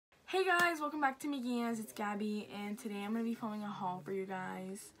Hey guys, welcome back to Miginas. It's Gabby, and today I'm gonna be filming a haul for you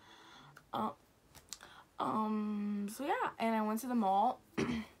guys. So yeah, and I went to the mall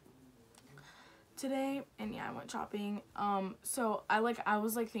today, and yeah, I went shopping. So I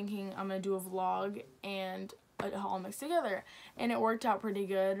was thinking I'm gonna do a vlog and a haul mixed together, and it worked out pretty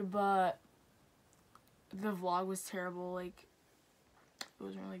good, but the vlog was terrible. Like, it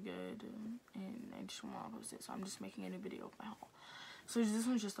wasn't really good, and I just want to post it, so I'm just making a new video of my haul. So this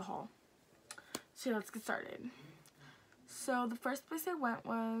one's just a haul. So let's get started. So the first place I went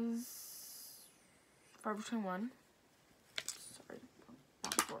was Forever 21. Sorry,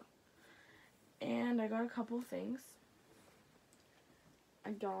 not before. And I got a couple of things.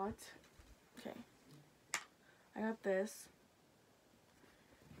 I got this.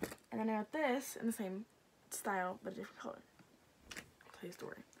 And then I got this in the same style, but a different color. I'll tell you a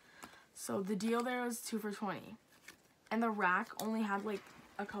story. So the deal there was 2 for $20. And the rack only had like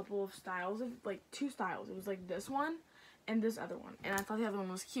a couple of styles, of like 2 styles. It was like this one and this other one. And I thought the other one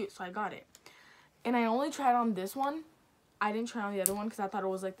was cute, so I got it. And I only tried on this one. I didn't try on the other one because I thought it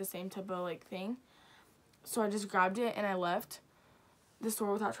was like the same type of like thing. So I just grabbed it and I left the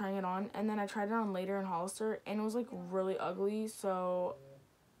store without trying it on. And then I tried it on later in Hollister and it was like really ugly. So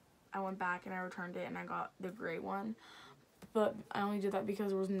I went back and I returned it and I got the gray one. But I only did that because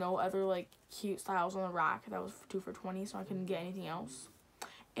there was no other like cute styles on the rack that was 2 for $20, so I couldn't get anything else.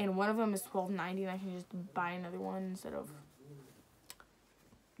 And one of them is $12.90, and I can just buy another one instead of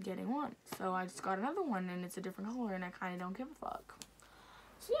getting one. So I just got another one, and it's a different color, and I kind of don't give a fuck.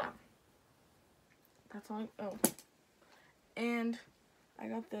 So yeah, that's all. Oh, and I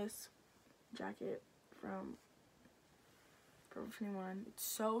got this jacket from Forever 21. It's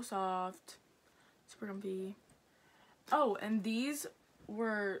so soft, super comfy. Oh, and these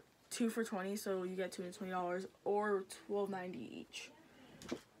were 2 for $20, so you get 2 for $20, or $12.90 each.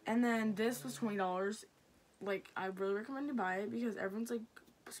 And then this was $20. Like, I really recommend you buy it because everyone's like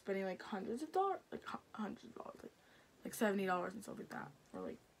spending like hundreds of dollars, like $70 and stuff like that, or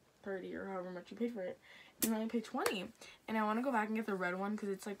like 30 or however much you paid for it. And I only paid 20. And I want to go back and get the red one because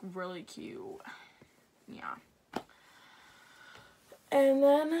it's like really cute. Yeah. And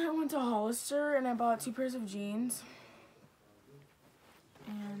then I went to Hollister and I bought 2 pairs of jeans.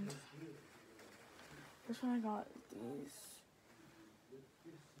 And this one I got these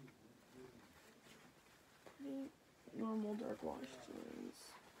pretty normal dark wash jeans.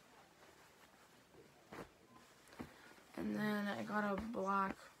 And then I got a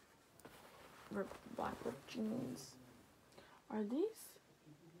black ripped jeans. Are these?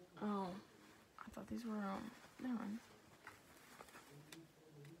 Oh, I thought these were never mind.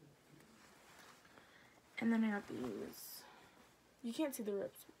 And then I got these. You can't see the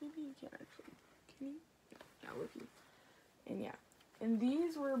rips. Maybe you can actually. Can you? Yeah, with you. And yeah. And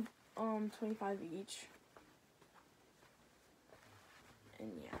these were $25 each.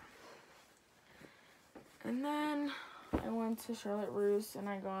 And yeah. And then I went to Charlotte Russe and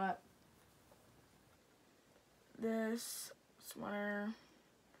I got this sweater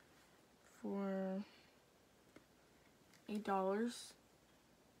for $8.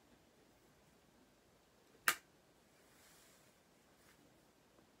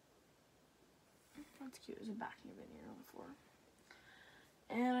 That's cute. There's a backing of it here on the floor.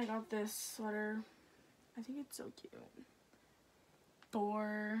 And I got this sweater. I think it's so cute.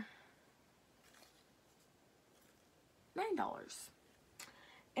 For $9.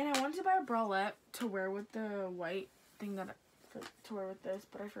 And I wanted to buy a bralette to wear with the white thing to wear with this,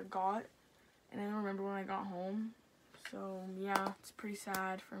 but I forgot. And I don't remember when I got home. So yeah, it's pretty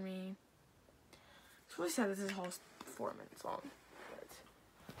sad for me. It's really sad that this whole 4 minutes long.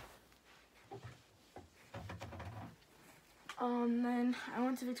 Then I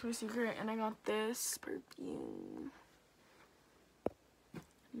went to Victoria's Secret and I got this perfume.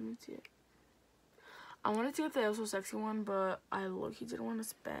 Let me see it. I wanted to get the So Sexy one, but I low-key didn't want to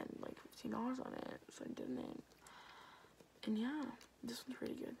spend like $15 on it, so I didn't. And yeah, this one's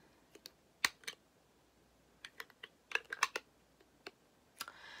pretty good.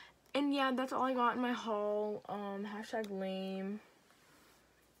 And yeah, that's all I got in my haul. Hashtag lame.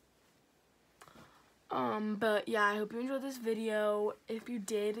 But yeah, I hope you enjoyed this video. If you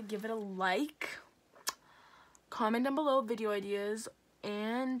did, give it a like. Comment down below video ideas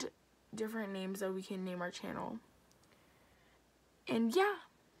and different names that we can name our channel. And yeah,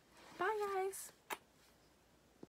 bye guys.